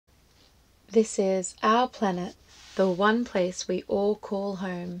This is our planet, the one place we all call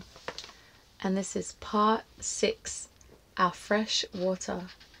home. And this is part 6, our fresh water.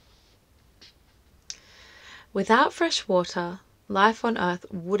 Without fresh water, life on Earth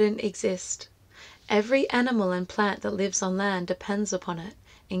wouldn't exist. Every animal and plant that lives on land depends upon it,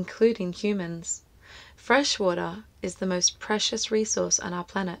 including humans. Fresh water is the most precious resource on our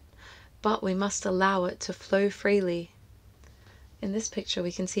planet, but we must allow it to flow freely. In this picture,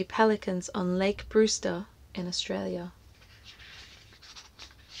 we can see pelicans on Lake Brewster in Australia.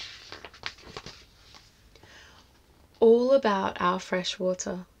 All about our fresh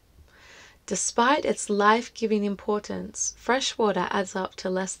water. Despite its life-giving importance, fresh water adds up to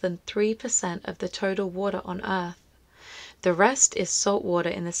less than 3% of the total water on Earth. The rest is salt water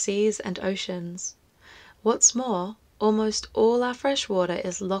in the seas and oceans. What's more, almost all our fresh water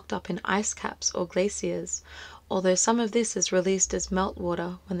is locked up in ice caps or glaciers, although some of this is released as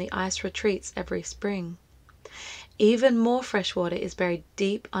meltwater when the ice retreats every spring. Even more fresh water is buried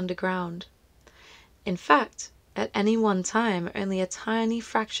deep underground. In fact, at any one time, only a tiny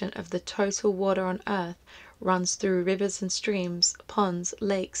fraction of the total water on Earth runs through rivers and streams, ponds,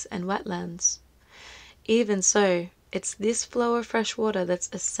 lakes, and wetlands. Even so, it's this flow of fresh water that's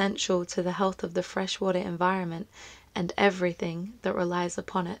essential to the health of the freshwater environment and everything that relies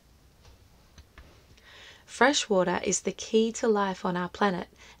upon it. Fresh water is the key to life on our planet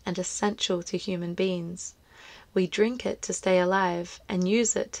and essential to human beings. We drink it to stay alive and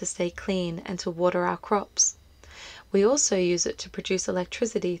use it to stay clean and to water our crops. We also use it to produce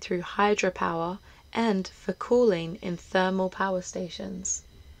electricity through hydropower and for cooling in thermal power stations.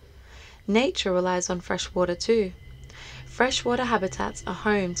 Nature relies on fresh water too. Freshwater habitats are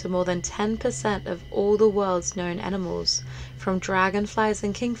home to more than 10% of all the world's known animals, from dragonflies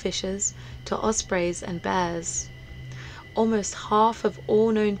and kingfishers to ospreys and bears. Almost half of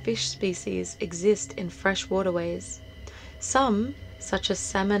all known fish species exist in fresh waterways. Some, such as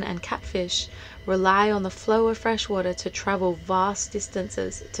salmon and catfish, rely on the flow of fresh water to travel vast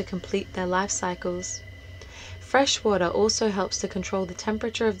distances to complete their life cycles. Fresh water also helps to control the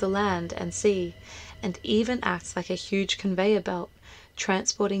temperature of the land and sea, and even acts like a huge conveyor belt,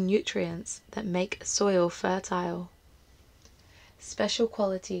 transporting nutrients that make soil fertile. Special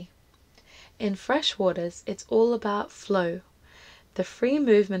quality. In fresh waters, it's all about flow. The free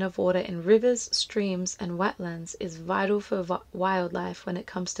movement of water in rivers, streams, and wetlands is vital for wildlife when it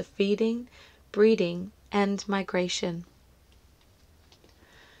comes to feeding, breeding, and migration.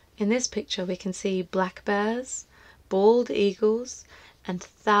 In this picture, we can see black bears, bald eagles, and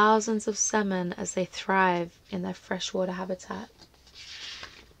thousands of salmon as they thrive in their freshwater habitat.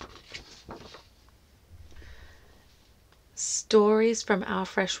 Stories from our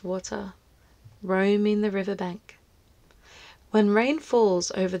fresh water, roaming the riverbank. When rain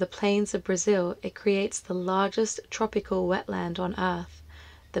falls over the plains of Brazil, it creates the largest tropical wetland on Earth,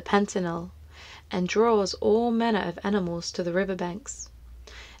 the Pantanal, and draws all manner of animals to the riverbanks.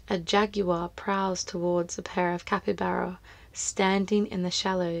 A jaguar prowls towards a pair of capybara standing in the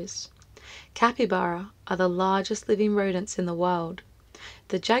shallows. Capybara are the largest living rodents in the world.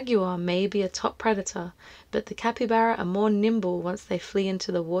 The jaguar may be a top predator, but the capybara are more nimble once they flee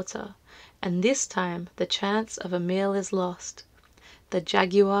into the water, and this time the chance of a meal is lost. The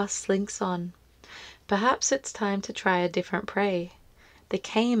jaguar slinks on. Perhaps it's time to try a different prey. The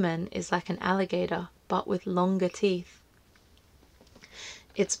caiman is like an alligator, but with longer teeth.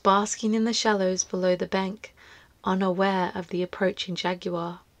 It's basking in the shallows below the bank, unaware of the approaching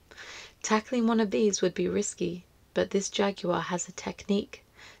jaguar. Tackling one of these would be risky, but this jaguar has a technique.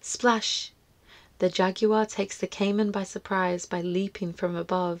 Splash! The jaguar takes the caiman by surprise by leaping from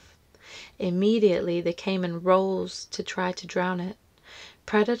above. Immediately the caiman rolls to try to drown it.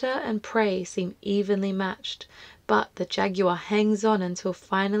 Predator and prey seem evenly matched, but the jaguar hangs on until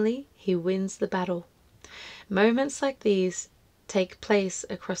finally he wins the battle. Moments like these take place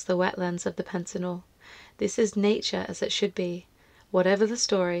across the wetlands of the Pantanal. This is nature as it should be. Whatever the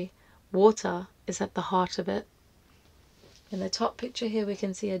story, water is at the heart of it. In the top picture here we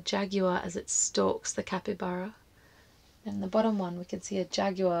can see a jaguar as it stalks the capybara. In the bottom one we can see a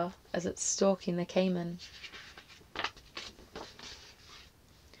jaguar as it's stalking the caiman.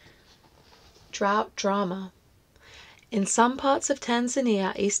 Drought drama. In some parts of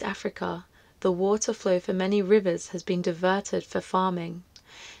Tanzania, East Africa, the water flow for many rivers has been diverted for farming.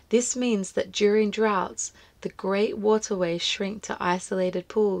 This means that during droughts, the great waterways shrink to isolated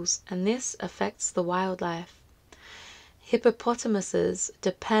pools, and this affects the wildlife. Hippopotamuses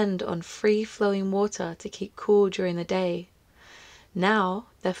depend on free-flowing water to keep cool during the day. Now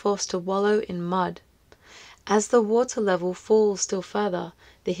they're forced to wallow in mud. As the water level falls still further,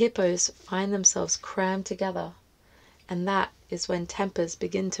 the hippos find themselves crammed together, and that is when tempers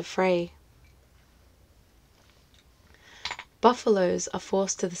begin to fray. Buffaloes are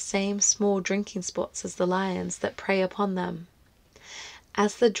forced to the same small drinking spots as the lions that prey upon them.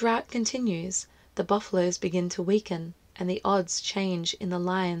 As the drought continues, the buffaloes begin to weaken, and the odds change in the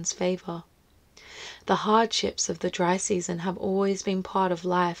lions' favor. The hardships of the dry season have always been part of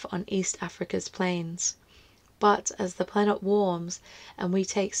life on East Africa's plains. But as the planet warms and we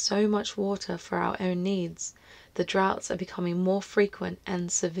take so much water for our own needs, the droughts are becoming more frequent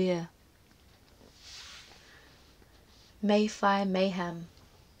and severe. Mayfly mayhem.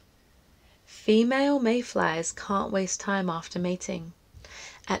 Female mayflies can't waste time after mating.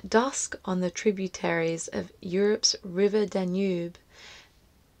 At dusk on the tributaries of Europe's river Danube,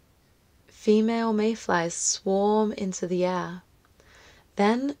 female mayflies swarm into the air.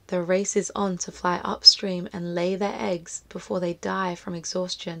 Then the race is on to fly upstream and lay their eggs before they die from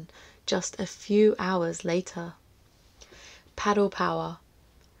exhaustion just a few hours later. Paddle power.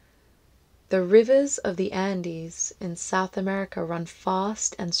 The rivers of the Andes in South America run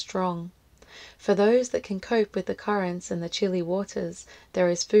fast and strong. For those that can cope with the currents and the chilly waters, there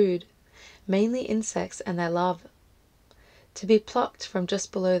is food, mainly insects and their larvae, to be plucked from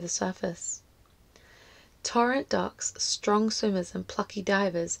just below the surface. Torrent ducks, strong swimmers and plucky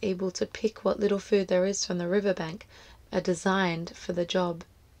divers able to pick what little food there is from the riverbank are designed for the job.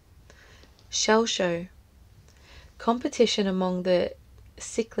 Shell show. Competition among the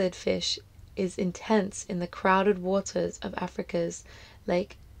cichlid fish is intense in the crowded waters of Africa's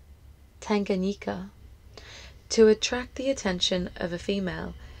Lake Tanganyika. To attract the attention of a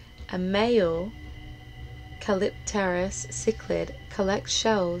female, a male Calypteris cichlid collects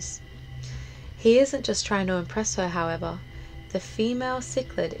shells. He isn't just trying to impress her, however. The female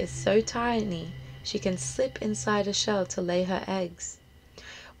cichlid is so tiny she can slip inside a shell to lay her eggs.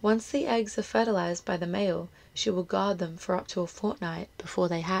 Once the eggs are fertilized by the male, she will guard them for up to a fortnight before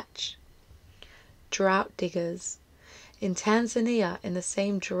they hatch. Drought diggers. In Tanzania, in the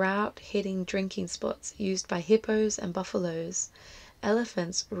same drought-hitting drinking spots used by hippos and buffaloes,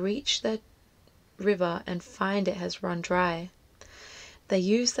 elephants reach the river and find it has run dry. They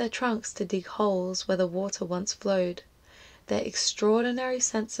use their trunks to dig holes where the water once flowed. Their extraordinary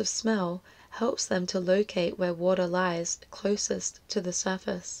sense of smell helps them to locate where water lies closest to the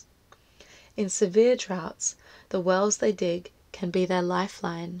surface. In severe droughts, the wells they dig can be their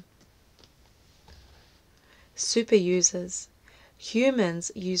lifeline. Super users.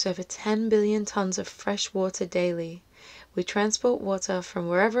 Humans use over 10 billion tons of fresh water daily. We transport water from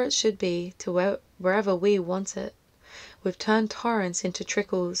wherever it should be to wherever we want it. We've turned torrents into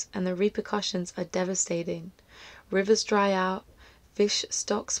trickles, and the repercussions are devastating. Rivers dry out, fish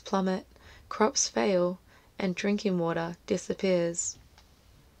stocks plummet, crops fail, and drinking water disappears.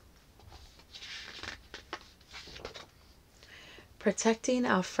 Protecting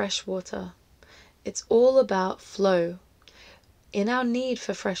our fresh water. It's all about flow. In our need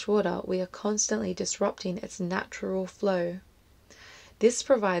for fresh water, we are constantly disrupting its natural flow. This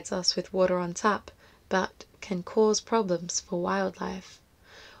provides us with water on tap, but can cause problems for wildlife.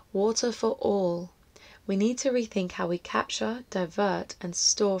 Water for all. We need to rethink how we capture, divert, and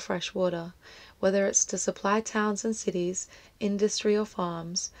store fresh water, whether it's to supply towns and cities, industry or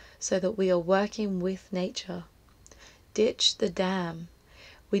farms, so that we are working with nature. Ditch the dam.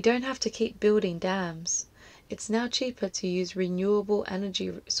 We don't have to keep building dams. It's now cheaper to use renewable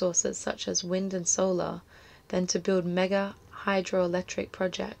energy sources such as wind and solar than to build mega hydroelectric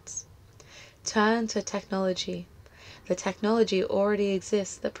projects. Turn to technology. The technology already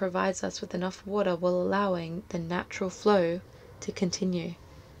exists that provides us with enough water while allowing the natural flow to continue.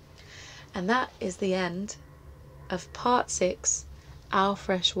 And that is the end of Part 6, Our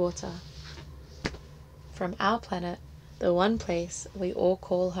Fresh Water. From our planet, the one place we all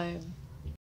call home.